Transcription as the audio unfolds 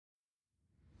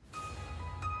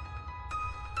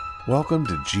Welcome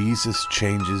to Jesus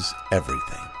Changes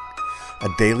Everything, a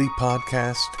daily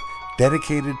podcast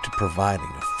dedicated to providing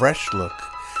a fresh look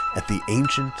at the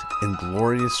ancient and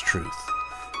glorious truth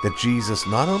that Jesus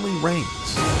not only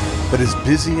reigns, but is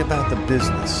busy about the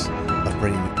business of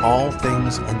bringing all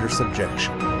things under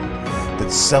subjection,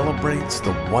 that celebrates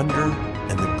the wonder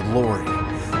and the glory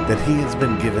that he has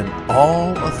been given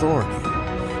all authority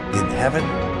in heaven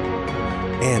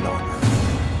and on earth.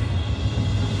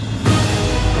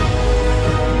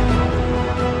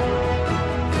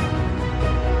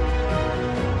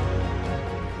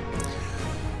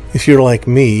 If you're like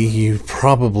me, you're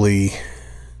probably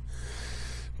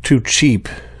too cheap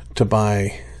to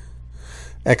buy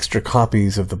extra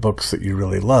copies of the books that you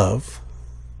really love,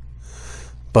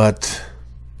 but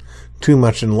too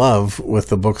much in love with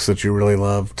the books that you really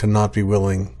love to not be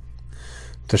willing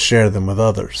to share them with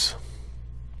others.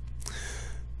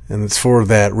 And it's for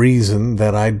that reason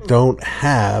that I don't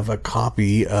have a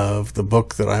copy of the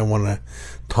book that I want to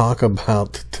talk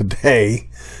about today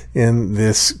in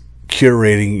this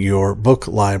curating your book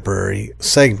library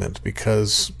segment,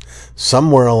 because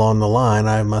somewhere along the line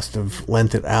I must have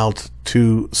lent it out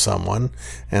to someone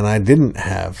and I didn't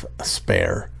have a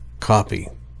spare copy.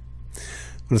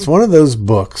 But it's one of those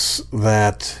books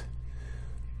that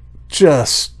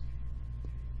just,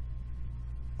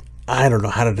 I don't know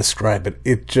how to describe it.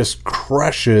 It just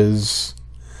crushes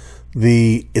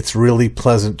the it's really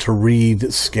pleasant to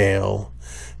read scale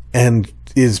and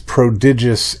is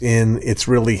prodigious in its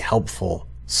really helpful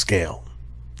scale.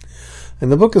 And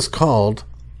the book is called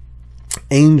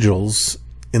Angels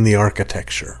in the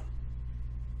Architecture.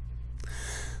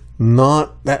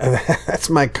 That's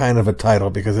my kind of a title,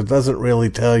 because it doesn't really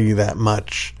tell you that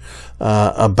much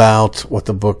about what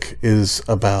the book is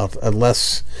about,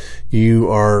 unless you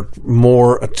are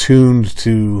more attuned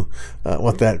to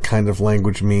what that kind of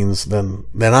language means than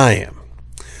I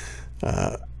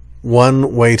am.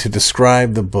 One way to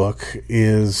describe the book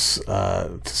is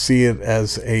to see it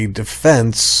as a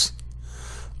defense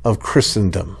of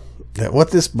Christendom. That what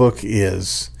this book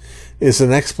is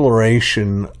an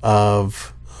exploration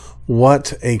of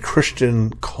what a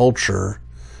Christian culture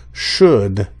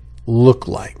should look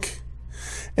like.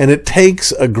 And it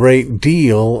takes a great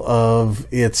deal of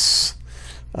its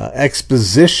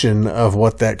exposition of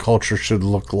what that culture should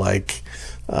look like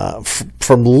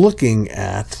from looking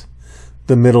at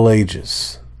the Middle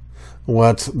Ages,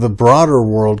 what the broader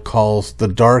world calls the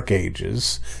Dark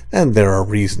Ages, and there are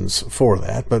reasons for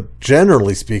that, but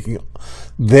generally speaking,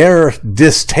 their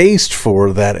distaste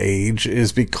for that age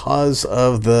is because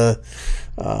of the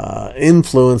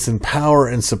influence and power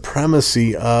and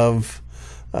supremacy of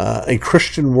a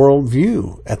Christian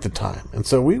worldview at the time. And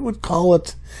so we would call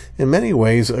it, in many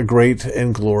ways, a great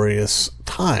and glorious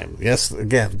time. Yes,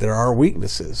 again, there are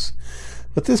weaknesses,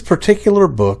 but this particular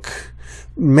book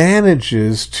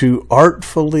manages to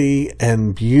artfully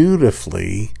and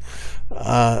beautifully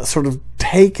sort of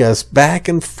take us back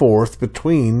and forth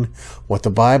between what the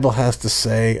Bible has to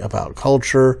say about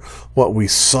culture, what we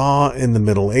saw in the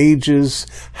Middle Ages,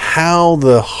 how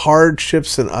the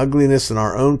hardships and ugliness in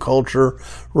our own culture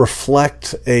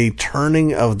reflect a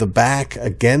turning of the back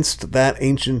against that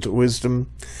ancient wisdom,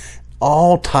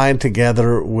 all tied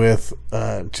together with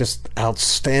just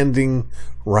outstanding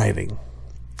writing.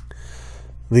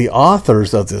 The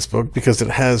authors of this book, because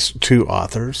it has two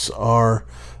authors, are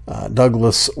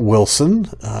Douglas Wilson,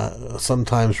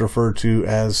 sometimes referred to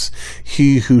as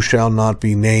He Who Shall Not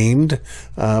Be Named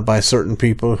by certain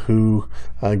people who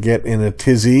get in a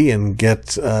tizzy and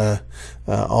get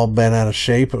all bent out of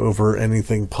shape over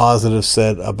anything positive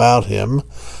said about him.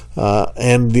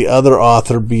 And the other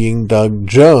author being Doug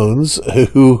Jones,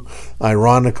 who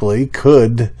ironically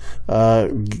could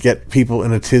get people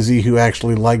in a tizzy who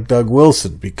actually like Doug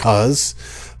Wilson, because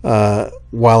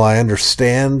while I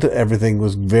understand everything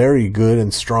was very good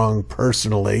and strong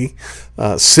personally,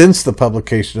 since the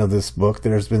publication of this book,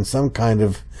 there's been some kind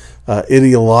of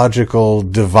ideological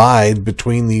divide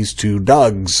between these two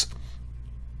Dougs.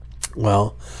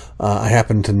 Well, I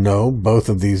happen to know both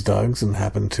of these Dougs and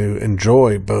happen to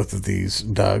enjoy both of these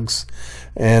Dougs,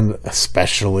 and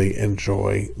especially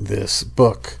enjoy this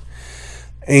book.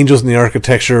 Angels in the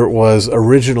Architecture was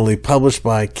originally published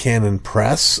by Canon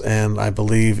Press, and I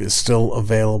believe is still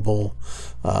available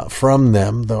from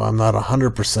them, though I'm not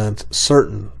 100%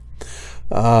 certain.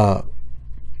 But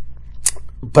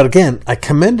again, I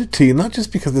commend it to you, not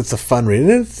just because it's a fun read.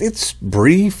 It's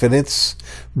brief, and it's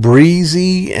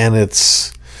breezy, and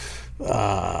it's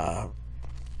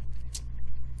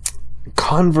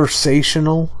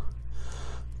conversational,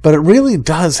 But it really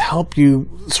does help you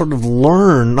sort of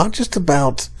learn, not just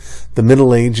about the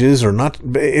Middle Ages,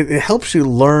 it helps you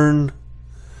learn,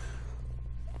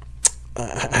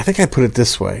 I think I put it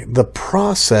this way, the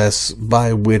process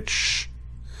by which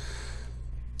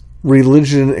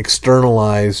religion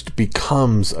externalized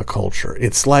becomes a culture.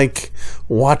 It's like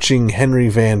watching Henry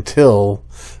Van Til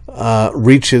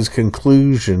reach his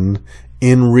conclusion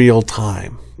in real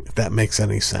time, if that makes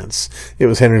any sense. It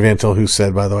was Henry Van Til who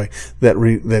said, by the way,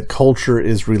 that culture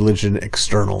is religion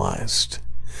externalized.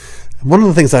 One of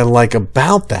the things I like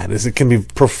about that is it can be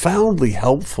profoundly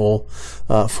helpful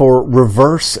for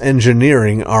reverse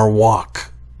engineering our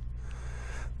walk.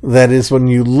 That is, when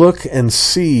you look and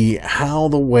see how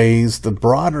the ways the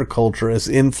broader culture has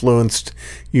influenced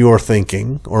your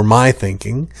thinking or my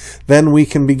thinking, then we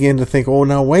can begin to think, oh,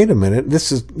 now wait a minute,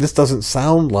 this doesn't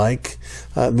sound like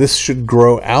this should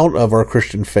grow out of our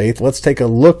Christian faith. Let's take a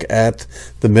look at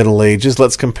the Middle Ages.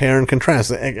 Let's compare and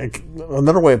contrast.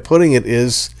 Another way of putting it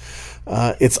is,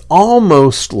 it's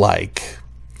almost like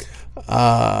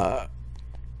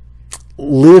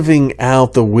living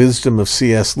out the wisdom of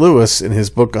C.S. Lewis in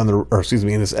his book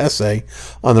in his essay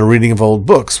on the reading of old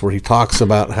books, where he talks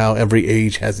about how every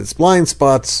age has its blind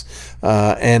spots,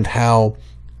 and how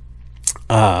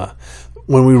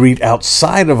when we read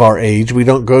outside of our age, we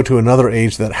don't go to another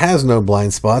age that has no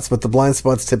blind spots, but the blind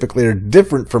spots typically are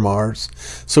different from ours,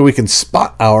 so we can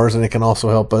spot ours, and it can also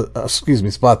help us,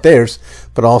 spot theirs,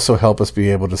 but also help us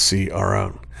be able to see our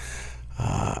own.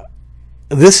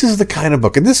 This is the kind of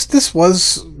book, and it's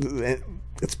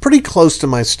pretty close to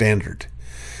my standard.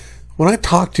 When I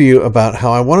talk to you about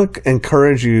how I want to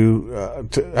encourage you,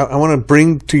 I want to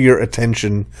bring to your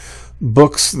attention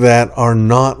books that are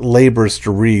not labors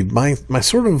to read, my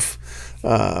sort of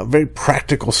very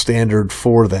practical standard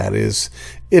for that is,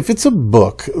 if it's a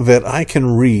book that I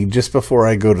can read just before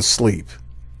I go to sleep,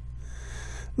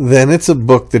 then it's a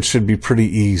book that should be pretty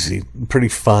easy, pretty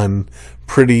fun,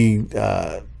 pretty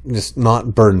just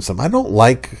not burdensome. I don't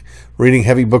like reading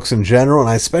heavy books in general, and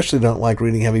I especially don't like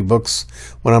reading heavy books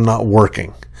when I'm not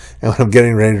working and when I'm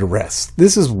getting ready to rest.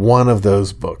 This is one of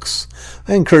those books.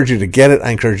 I encourage you to get it. I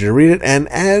encourage you to read it. And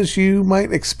as you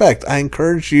might expect, I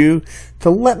encourage you to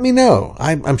let me know.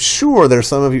 I'm sure there's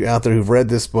some of you out there who've read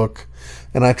this book,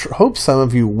 and I hope some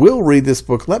of you will read this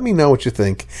book. Let me know what you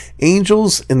think.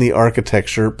 Angels in the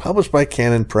Architecture, published by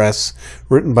Canon Press,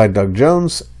 written by Doug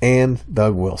Jones and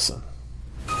Doug Wilson.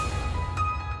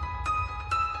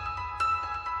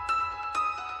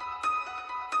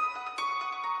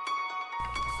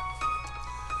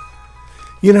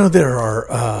 You know, there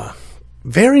are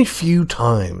very few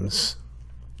times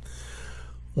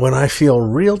when I feel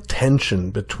real tension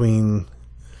between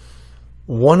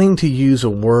wanting to use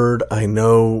a word I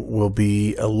know will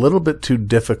be a little bit too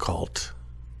difficult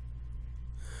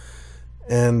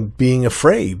and being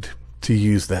afraid to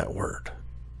use that word.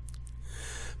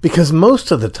 Because most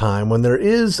of the time when there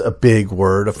is a big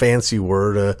word, a fancy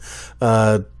word,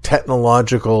 a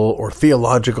technological or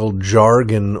theological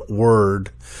jargon word,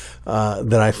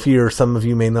 that I fear some of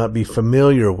you may not be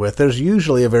familiar with, there's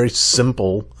usually a very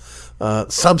simple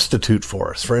substitute for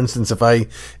us. For instance, if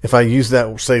I use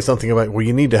that, say something about, well,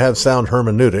 you need to have sound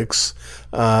hermeneutics,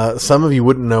 some of you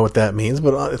wouldn't know what that means,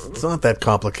 but it's not that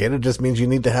complicated. It just means you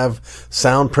need to have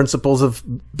sound principles of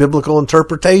biblical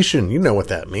interpretation. You know what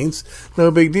that means.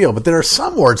 No big deal. But there are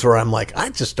some words where I'm like, I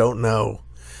just don't know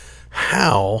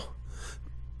how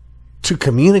to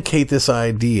communicate this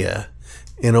idea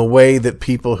in a way that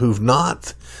people who've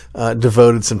not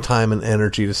devoted some time and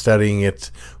energy to studying it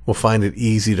will find it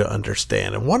easy to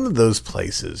understand. And one of those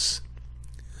places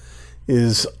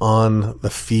is on the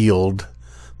field,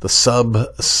 the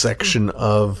subsection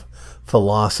of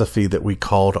philosophy that we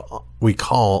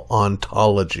call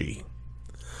ontology.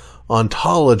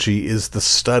 Ontology is the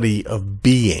study of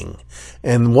being.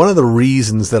 And one of the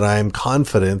reasons that I am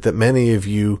confident that many of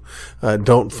you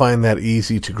don't find that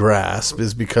easy to grasp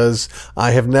is because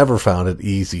I have never found it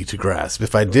easy to grasp.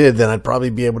 If I did, then I'd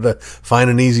probably be able to find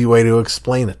an easy way to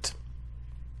explain it.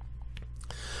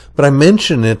 But I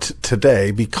mention it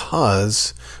today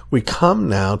because we come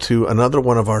now to another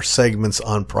one of our segments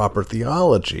on proper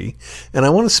theology, and I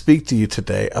want to speak to you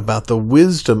today about the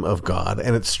wisdom of God.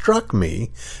 And it struck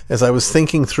me as I was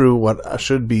thinking through what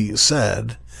should be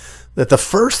said, that the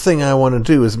first thing I want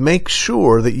to do is make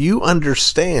sure that you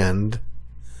understand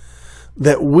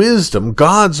that wisdom,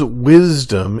 God's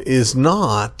wisdom, is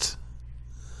not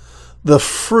the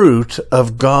fruit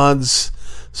of God's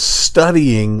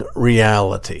studying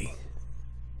reality.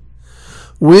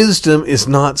 Wisdom is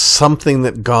not something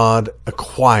that God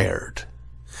acquired.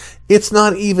 It's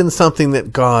not even something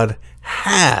that God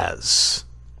has.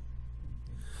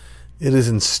 It is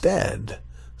instead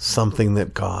something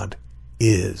that God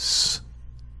is.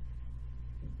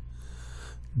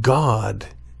 God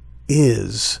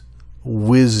is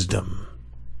wisdom.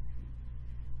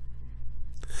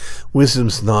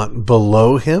 Wisdom's not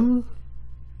below him,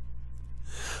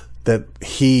 that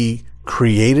he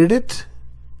created it.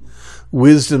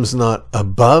 Wisdom's not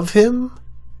above him,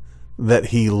 that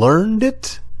he learned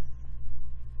it.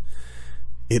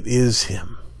 It is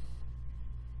him.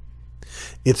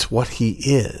 It's what he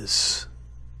is.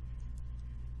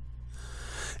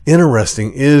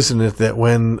 Interesting, isn't it, that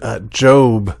when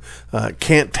Job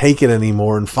can't take it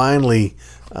anymore and finally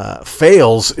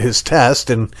fails his test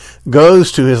and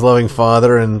goes to his loving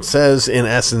father and says, in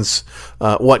essence,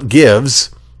 what gives,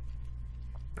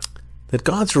 that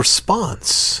God's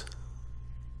response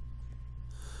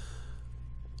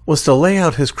was to lay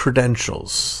out his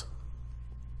credentials.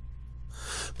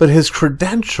 But his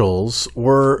credentials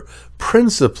were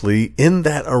principally in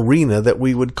that arena that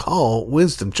we would call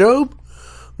wisdom. Job,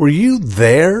 were you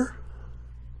there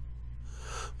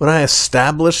when I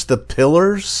established the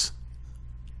pillars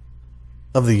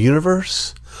of the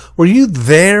universe? Were you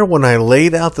there when I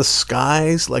laid out the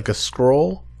skies like a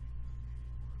scroll?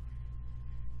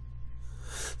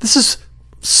 This is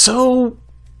so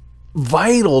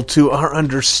vital to our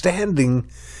understanding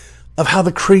of how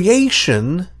the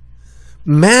creation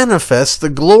manifests the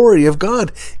glory of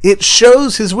God. It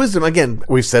shows his wisdom. Again,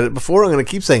 we've said it before, I'm going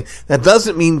to keep saying, that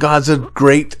doesn't mean God's a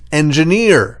great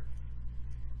engineer.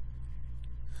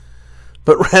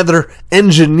 But rather,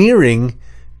 engineering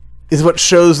is what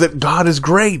shows that God is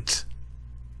great.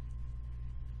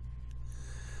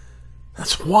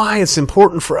 That's why it's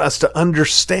important for us to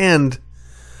understand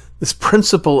this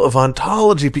principle of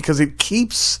ontology, because it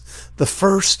keeps the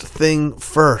first thing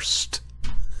first.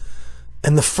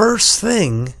 And the first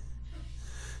thing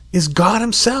is God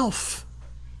himself.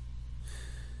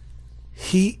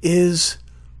 He is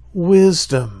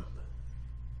wisdom.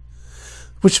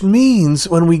 Which means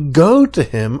when we go to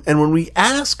him and when we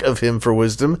ask of him for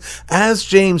wisdom, as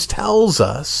James tells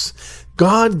us,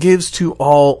 God gives to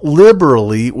all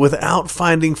liberally without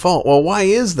finding fault. Well, why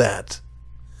is that?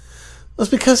 Well,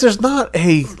 it's because there's not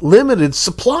a limited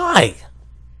supply.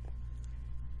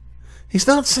 He's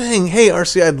not saying, hey,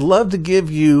 RC, I'd love to give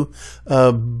you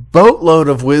a boatload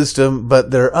of wisdom,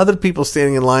 but there are other people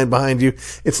standing in line behind you.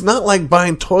 It's not like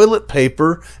buying toilet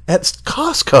paper at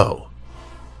Costco,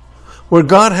 where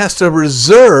God has to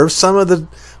reserve some of the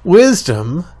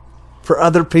wisdom for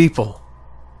other people.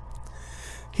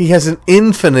 He has an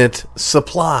infinite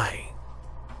supply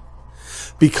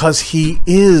because he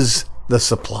is the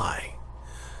supply.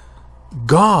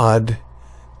 God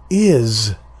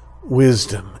is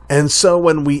wisdom. And so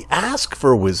when we ask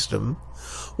for wisdom,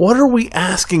 what are we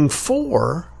asking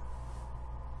for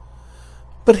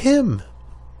but him?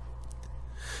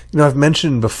 You know, I've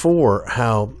mentioned before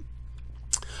how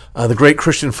the great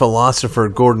Christian philosopher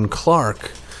Gordon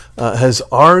Clark has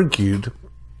argued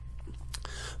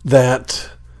that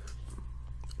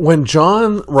when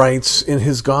John writes in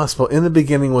his gospel, in the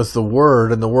beginning was the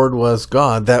Word, and the Word was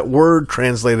God, that word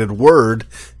translated word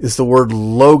is the word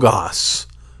logos,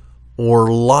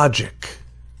 or logic.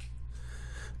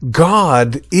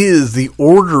 God is the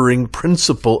ordering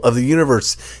principle of the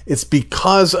universe. It's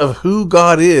because of who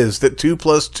God is that 2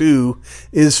 + 2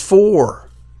 is 4.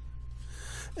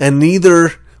 And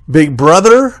neither Big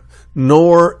Brother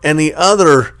nor any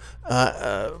other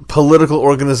political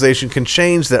organization can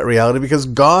change that reality, because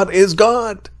God is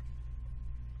God.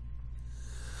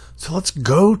 So let's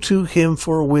go to him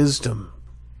for wisdom.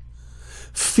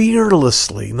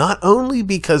 Fearlessly, not only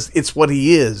because it's what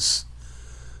he is,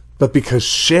 but because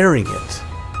sharing it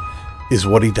is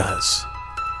what he does.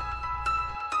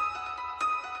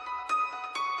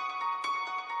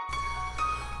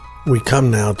 We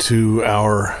come now to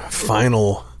our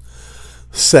final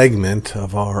segment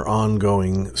of our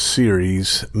ongoing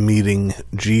series, Meeting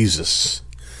Jesus.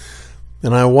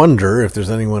 And I wonder if there's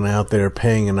anyone out there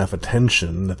paying enough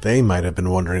attention that they might have been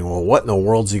wondering, well, what in the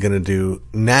world's he going to do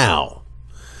now?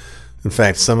 In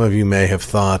fact, some of you may have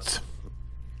thought,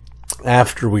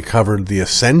 after we covered the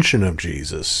ascension of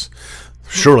Jesus,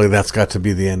 surely that's got to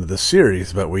be the end of the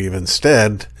series, but we've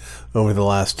instead, over the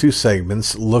last 2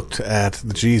 segments, looked at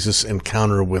the Jesus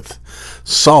encounter with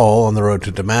Saul on the road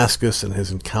to Damascus and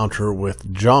his encounter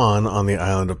with John on the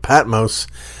island of Patmos.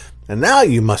 And now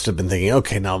you must have been thinking,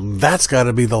 okay, now that's got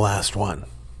to be the last one.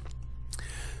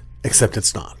 Except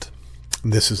it's not.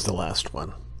 This is the last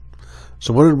one.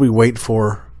 So what did we wait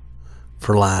for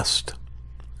last?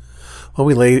 Well,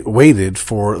 we waited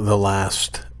for the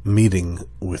last meeting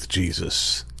with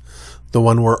Jesus, the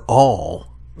one we're all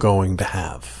going to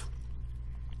have.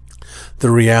 The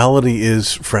reality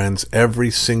is, friends, every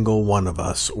single one of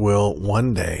us will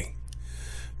one day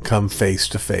come face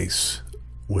to face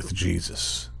with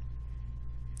Jesus.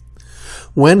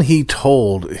 When he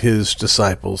told his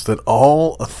disciples that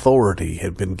all authority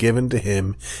had been given to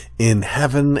him in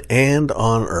heaven and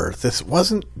on earth, this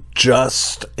wasn't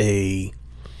just a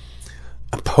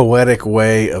poetic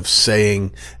way of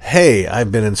saying, hey,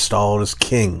 I've been installed as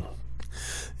king.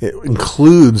 It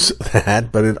includes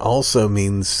that, but it also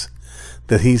means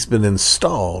that he's been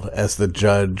installed as the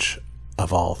judge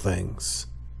of all things.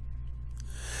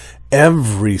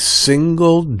 Every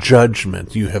single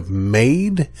judgment you have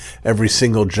made, every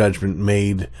single judgment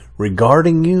made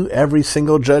regarding you, every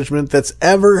single judgment that's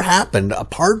ever happened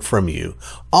apart from you,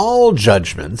 all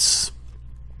judgments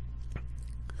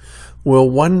will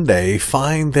one day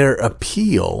find their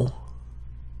appeal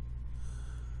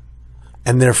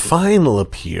and their final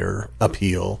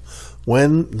appeal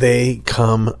when they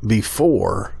come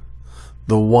before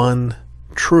the one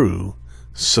true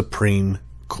Supreme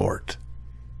Court.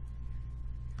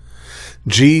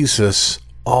 Jesus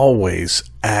always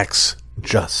acts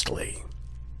justly.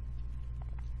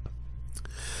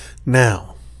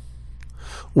 Now,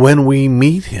 when we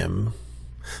meet him,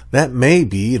 that may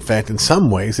be, in fact, in some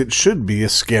ways, it should be a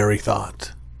scary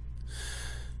thought.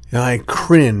 I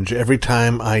cringe every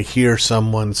time I hear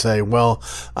someone say, well,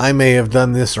 I may have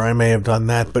done this or I may have done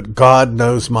that, but God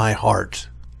knows my heart.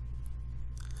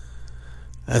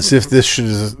 As if this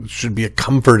should be a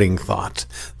comforting thought,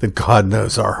 that God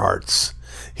knows our hearts.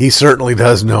 He certainly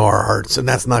does know our hearts, and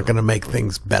that's not going to make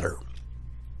things better.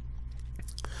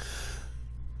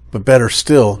 But better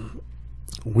still,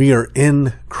 we are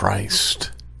in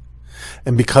Christ.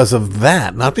 And because of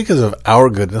that, not because of our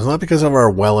goodness, not because of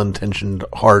our well-intentioned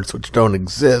hearts, which don't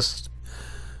exist,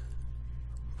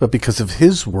 but because of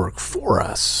his work for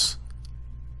us.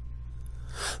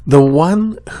 The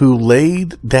one who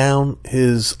laid down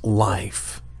his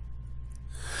life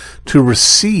to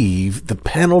receive the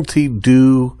penalty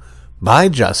due by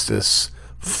justice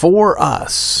for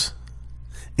us,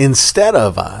 instead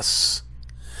of us,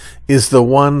 is the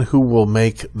one who will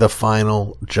make the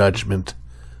final judgment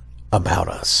about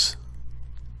us.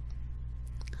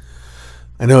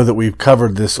 I know that we've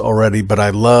covered this already, but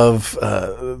I love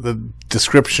the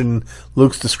description,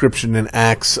 Luke's description in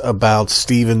Acts about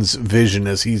Stephen's vision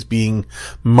as he's being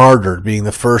martyred, being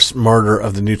the first martyr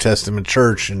of the New Testament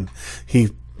church. And he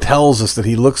tells us that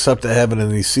he looks up to heaven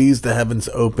and he sees the heavens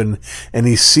open and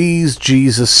he sees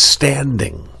Jesus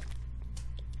standing.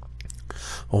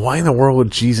 Well, why in the world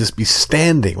would Jesus be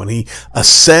standing when he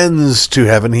ascends to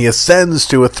heaven? He ascends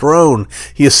to a throne.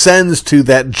 He ascends to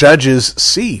that judge's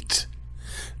seat.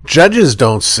 Judges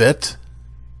don't sit.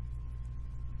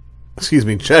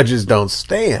 Judges don't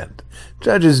stand.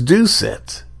 Judges do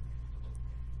sit.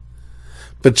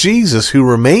 But Jesus, who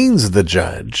remains the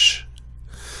judge,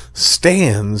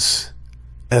 stands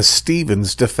as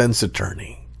Stephen's defense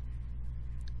attorney.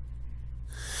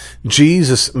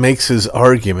 Jesus makes his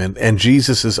argument, and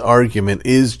Jesus' argument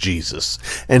is Jesus,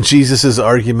 and Jesus'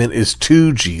 argument is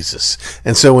to Jesus.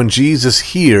 And so when Jesus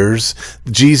hears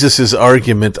Jesus'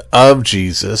 argument of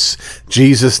Jesus,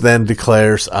 Jesus then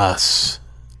declares us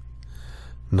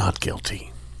not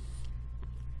guilty.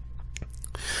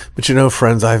 But you know,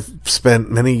 friends, I've spent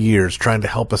many years trying to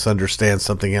help us understand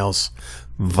something else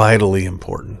vitally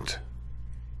important.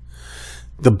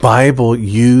 The Bible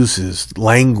uses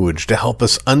language to help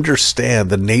us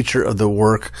understand the nature of the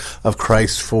work of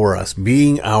Christ for us,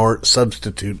 being our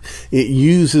substitute. It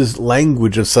uses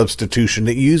language of substitution.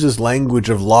 It uses language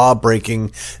of law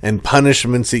breaking and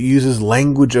punishments. It uses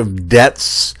language of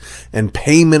debts and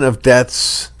payment of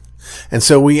debts. And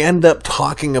so we end up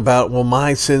talking about, well,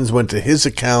 my sins went to his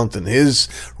account and his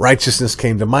righteousness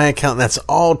came to my account. And that's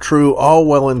all true, all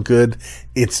well and good.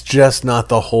 It's just not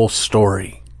the whole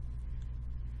story.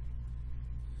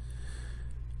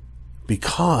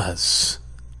 Because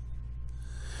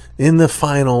in the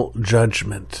final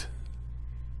judgment,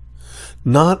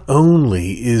 not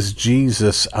only is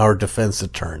Jesus our defense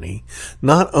attorney,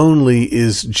 not only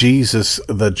is Jesus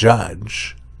the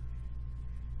judge,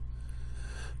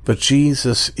 but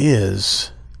Jesus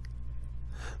is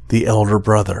the elder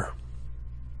brother.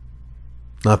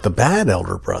 Not the bad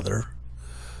elder brother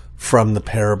from the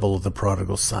parable of the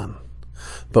prodigal son,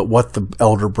 but what the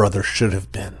elder brother should have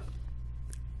been.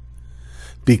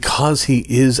 Because he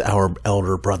is our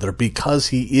elder brother, because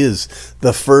he is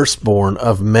the firstborn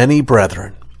of many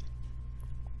brethren,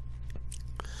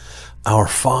 our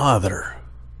Father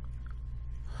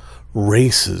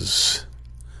races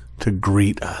to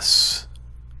greet us,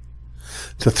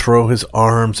 to throw his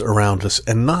arms around us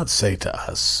and not say to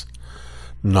us,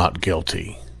 not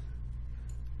guilty,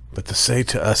 but to say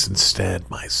to us instead,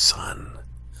 my son,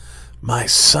 my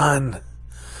son,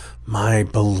 my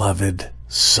beloved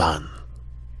son.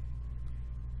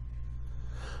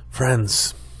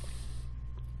 Friends,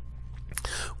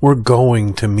 we're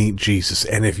going to meet Jesus,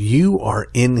 and if you are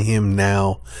in him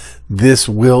now, this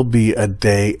will be a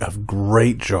day of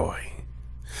great joy,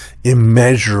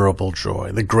 immeasurable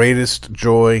joy, the greatest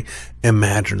joy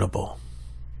imaginable.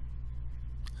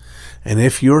 And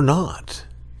if you're not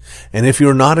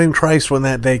in Christ when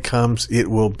that day comes,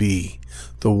 it will be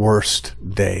the worst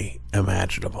day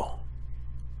imaginable.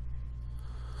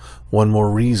 One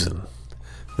more reason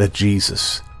that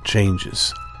Jesus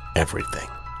changes everything.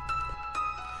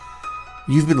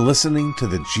 You've been listening to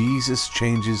the Jesus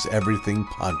Changes Everything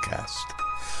podcast,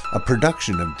 a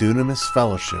production of Dunamis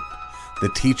Fellowship, the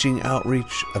teaching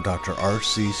outreach of Dr.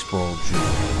 R.C. Sproul Jr.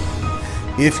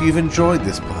 If you've enjoyed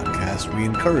this podcast, we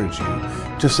encourage you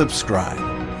to subscribe,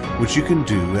 which you can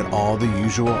do at all the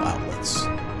usual outlets,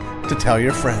 to tell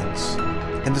your friends,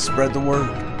 and to spread the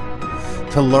word.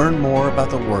 To learn more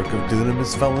about the work of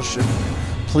Dunamis Fellowship,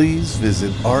 please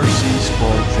visit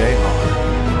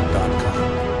rcsproulJR.com.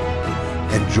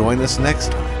 And join us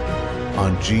next time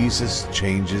on Jesus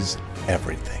Changes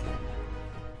Everything.